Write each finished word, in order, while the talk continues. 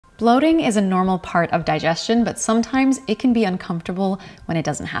Bloating is a normal part of digestion, but sometimes it can be uncomfortable when it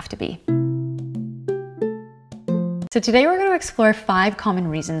doesn't have to be. So today we're going to explore 5 common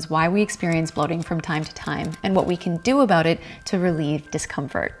reasons why we experience bloating from time to time and what we can do about it to relieve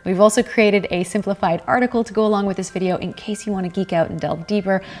discomfort. We've also created a simplified article to go along with this video in case you want to geek out and delve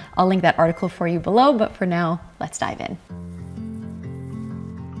deeper. I'll link that article for you below, but for now, let's dive in.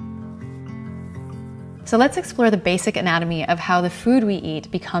 So let's explore the basic anatomy of how the food we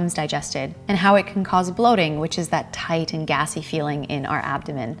eat becomes digested and how it can cause bloating, which is that tight and gassy feeling in our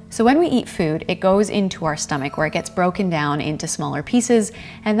abdomen. So when we eat food, it goes into our stomach where it gets broken down into smaller pieces,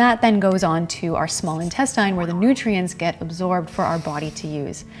 and that then goes on to our small intestine where the nutrients get absorbed for our body to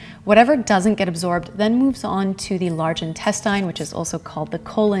use. Whatever doesn't get absorbed then moves on to the large intestine, which is also called the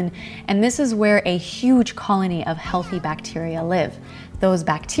colon, and this is where a huge colony of healthy bacteria live. Those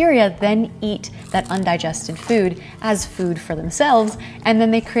bacteria then eat that undigested food as food for themselves, and then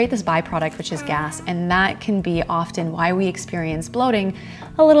they create this byproduct, which is gas, and that can be often why we experience bloating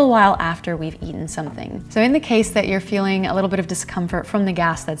a little while after we've eaten something. So in the case that you're feeling a little bit of discomfort from the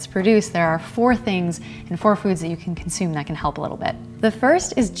gas that's produced, there are 4 things and 4 foods that you can consume that can help a little bit. The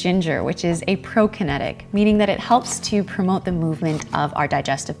first is ginger, which is a prokinetic, meaning that it helps to promote the movement of our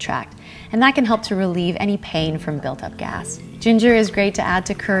digestive tract, and that can help to relieve any pain from built-up gas. Ginger is great to add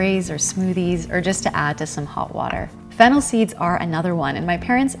to curries or smoothies or just to add to some hot water. Fennel seeds are another one, and my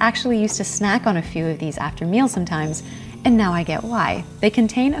parents actually used to snack on a few of these after meals sometimes, and now I get why. They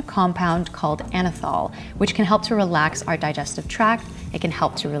contain a compound called anethol, which can help to relax our digestive tract, it can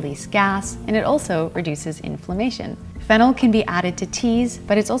help to release gas, and it also reduces inflammation. Fennel can be added to teas,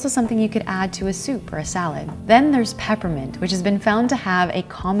 but it's also something you could add to a soup or a salad. Then there's peppermint, which has been found to have a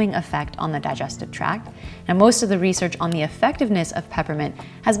calming effect on the digestive tract. Now, most of the research on the effectiveness of peppermint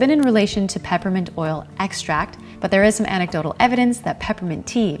has been in relation to peppermint oil extract, but there is some anecdotal evidence that peppermint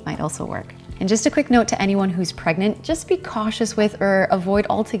tea might also work. And just a quick note to anyone who's pregnant, just be cautious with or avoid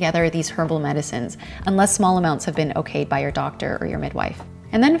altogether these herbal medicines, unless small amounts have been okayed by your doctor or your midwife.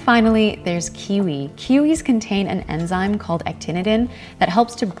 And then finally, there's kiwi. Kiwis contain an enzyme called actinidin that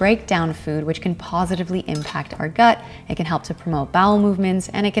helps to break down food, which can positively impact our gut. It can help to promote bowel movements,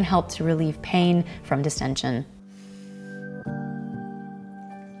 and it can help to relieve pain from distension.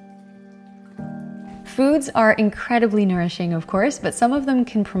 Foods are incredibly nourishing, of course, but some of them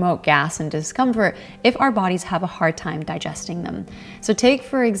can promote gas and discomfort if our bodies have a hard time digesting them. So take,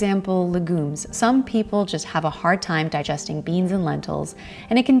 for example, legumes. Some people just have a hard time digesting beans and lentils,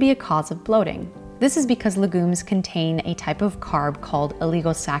 and it can be a cause of bloating. This is because legumes contain a type of carb called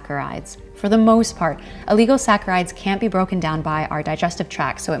oligosaccharides. For the most part, oligosaccharides can't be broken down by our digestive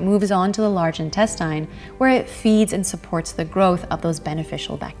tract, so it moves on to the large intestine where it feeds and supports the growth of those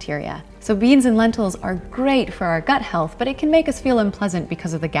beneficial bacteria. So beans and lentils are great for our gut health, but it can make us feel unpleasant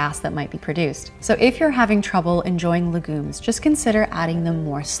because of the gas that might be produced. So if you're having trouble enjoying legumes, just consider adding them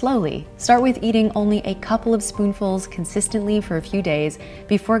more slowly. Start with eating only a couple of spoonfuls consistently for a few days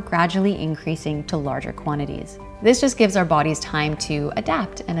before gradually increasing to larger quantities. This just gives our bodies time to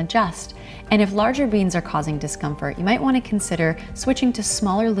adapt and adjust. And if larger beans are causing discomfort, you might want to consider switching to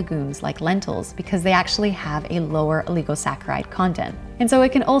smaller legumes like lentils because they actually have a lower oligosaccharide content. And so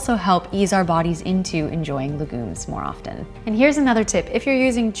it can also help ease our bodies into enjoying legumes more often. And here's another tip. If you're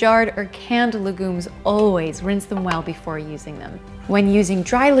using jarred or canned legumes, always rinse them well before using them. When using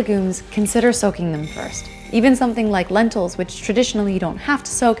dry legumes, consider soaking them first. Even something like lentils, which traditionally you don't have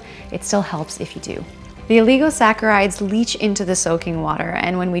to soak, it still helps if you do. The oligosaccharides leach into the soaking water,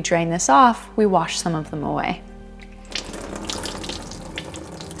 and when we drain this off, we wash some of them away.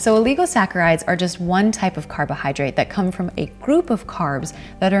 So oligosaccharides are just one type of carbohydrate that come from a group of carbs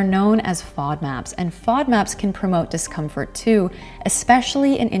that are known as FODMAPs, and FODMAPs can promote discomfort too,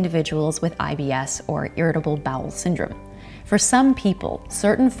 especially in individuals with IBS or irritable bowel syndrome. For some people,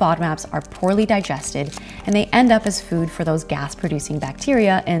 certain FODMAPs are poorly digested and they end up as food for those gas-producing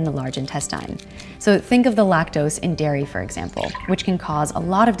bacteria in the large intestine. So think of the lactose in dairy, for example, which can cause a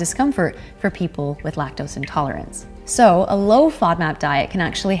lot of discomfort for people with lactose intolerance. So a low FODMAP diet can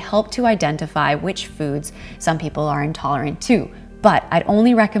actually help to identify which foods some people are intolerant to. But I'd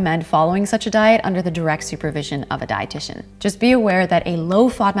only recommend following such a diet under the direct supervision of a dietitian. Just be aware that a low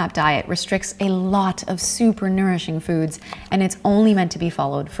FODMAP diet restricts a lot of super nourishing foods, and it's only meant to be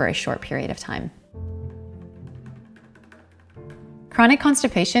followed for a short period of time. Chronic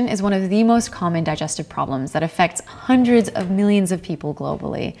constipation is one of the most common digestive problems that affects hundreds of millions of people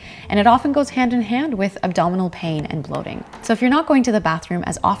globally, and it often goes hand in hand with abdominal pain and bloating. So if you're not going to the bathroom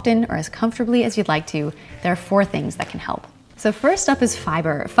as often or as comfortably as you'd like to, there are 4 things that can help. So first up is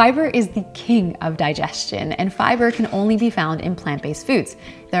fiber. Fiber is the king of digestion, and fiber can only be found in plant-based foods.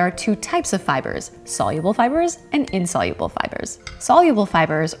 there are two types of fibers, soluble fibers and insoluble fibers. Soluble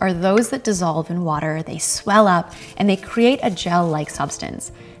fibers are those that dissolve in water, they swell up, and they create a gel-like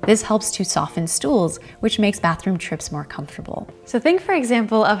substance. This helps to soften stools, which makes bathroom trips more comfortable. So think, for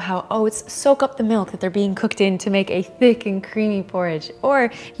example, of how oats soak up the milk that they're being cooked in to make a thick and creamy porridge. Or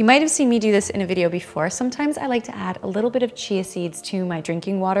you might have seen me do this in a video before. Sometimes I like to add a little bit of chia seeds to my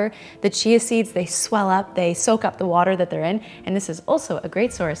drinking water. The chia seeds, they swell up, they soak up the water that they're in, and this is also a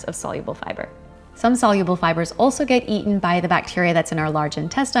great source of soluble fiber. Some soluble fibers also get eaten by the bacteria that's in our large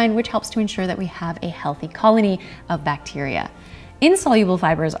intestine, which helps to ensure that we have a healthy colony of bacteria. Insoluble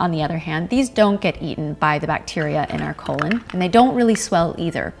fibers, on the other hand, these don't get eaten by the bacteria in our colon, and they don't really swell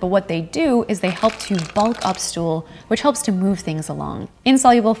either, but what they do is they help to bulk up stool, which helps to move things along.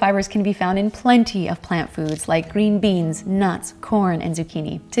 Insoluble fibers can be found in plenty of plant foods like green beans, nuts, corn, and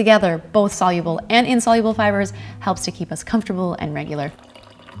zucchini. Together, both soluble and insoluble fibers helps to keep us comfortable and regular.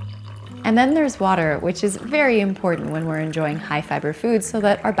 And then there's water, which is very important when we're enjoying high fiber foods so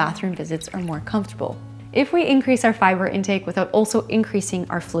that our bathroom visits are more comfortable. If we increase our fiber intake without also increasing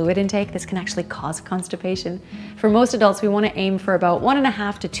our fluid intake, this can actually cause constipation. For most adults, we want to aim for about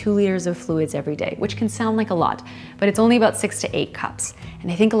 1.5 to 2 liters of fluids every day, which can sound like a lot, but it's only about 6 to 8 cups.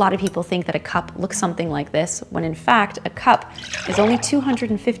 And I think a lot of people think that a cup looks something like this, when in fact, a cup is only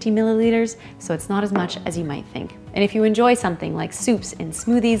 250 milliliters, so it's not as much as you might think. And if you enjoy something like soups and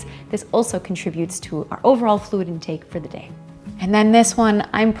smoothies, this also contributes to our overall fluid intake for the day. And then this one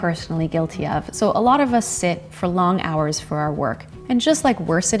I'm personally guilty of. So a lot of us sit for long hours for our work. And just like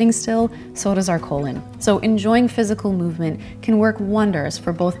we're sitting still, so does our colon. So enjoying physical movement can work wonders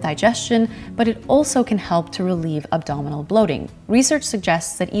for both digestion, but it also can help to relieve abdominal bloating. Research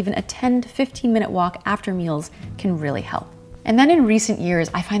suggests that even a 10 to 15-minute walk after meals can really help. And then in recent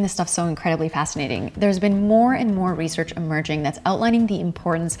years, I find this stuff so incredibly fascinating. There's been more and more research emerging that's outlining the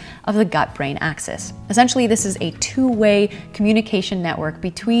importance of the gut-brain axis. Essentially, this is a two-way communication network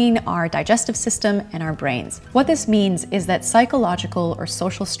between our digestive system and our brains. What this means is that psychological or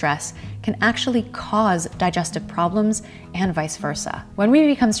social stress can actually cause digestive problems and vice versa. When we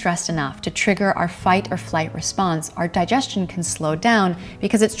become stressed enough to trigger our fight or flight response, our digestion can slow down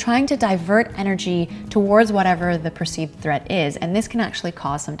because it's trying to divert energy towards whatever the perceived threat is, and this can actually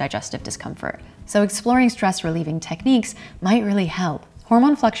cause some digestive discomfort. So exploring stress relieving techniques might really help.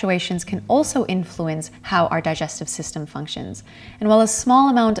 Hormone fluctuations can also influence how our digestive system functions. And while a small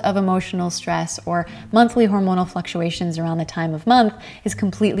amount of emotional stress or monthly hormonal fluctuations around the time of month is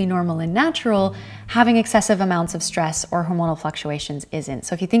completely normal and natural, having excessive amounts of stress or hormonal fluctuations isn't.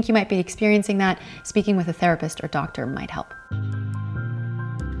 So if you think you might be experiencing that, speaking with a therapist or doctor might help.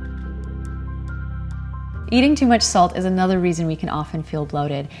 Eating too much salt is another reason we can often feel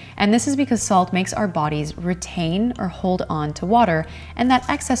bloated, and this is because salt makes our bodies retain or hold on to water, and that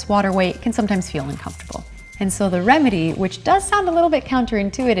excess water weight can sometimes feel uncomfortable. And so the remedy, which does sound a little bit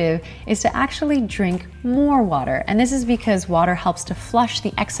counterintuitive, is to actually drink more water, and this is because water helps to flush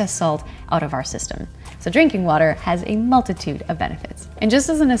the excess salt out of our system. So drinking water has a multitude of benefits. And just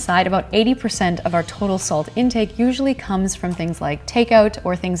as an aside, about 80% of our total salt intake usually comes from things like takeout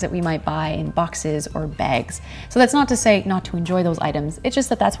or things that we might buy in boxes or bags. So that's not to say not to enjoy those items, it's just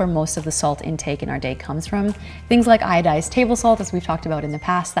that that's where most of the salt intake in our day comes from. Things like iodized table salt, as we've talked about in the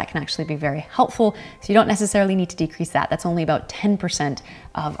past, that can actually be very helpful. So you don't necessarily need to decrease that. That's only about 10%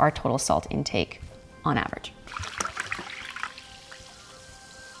 of our total salt intake on average.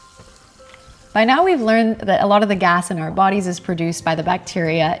 By now we've learned that a lot of the gas in our bodies is produced by the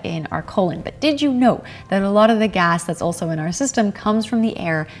bacteria in our colon, but did you know that a lot of the gas that's also in our system comes from the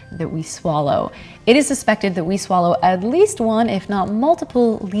air that we swallow? It is suspected that we swallow at least 1, if not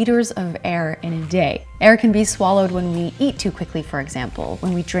multiple, liters of air in a day. Air can be swallowed when we eat too quickly, for example,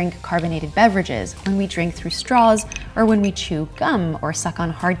 when we drink carbonated beverages, when we drink through straws, or when we chew gum or suck on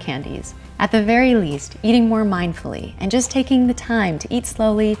hard candies. At the very least, eating more mindfully and just taking the time to eat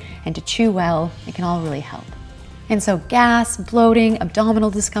slowly and to chew well, it can all really help. And so gas, bloating, abdominal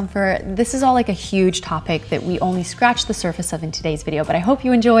discomfort, this is all like a huge topic that we only scratched the surface of in today's video, but I hope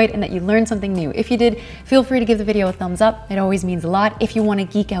you enjoyed and that you learned something new. If you did, feel free to give the video a thumbs up. It always means a lot. If you want to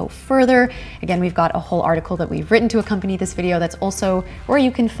geek out further, again, we've got a whole article that we've written to accompany this video that's also where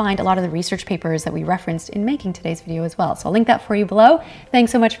you can find a lot of the research papers that we referenced in making today's video as well. So I'll link that for you below.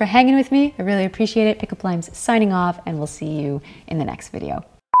 Thanks so much for hanging with me. I really appreciate it. Pickup Limes signing off, and we'll see you in the next video.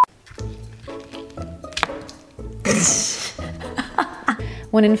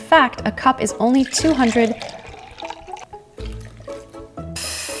 When in fact, a cup is only 200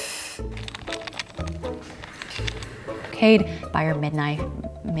 by your midnight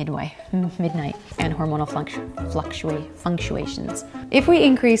midnight, and hormonal fluctuations. If we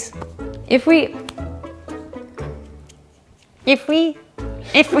increase, if we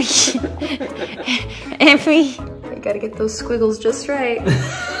I gotta get those squiggles just right.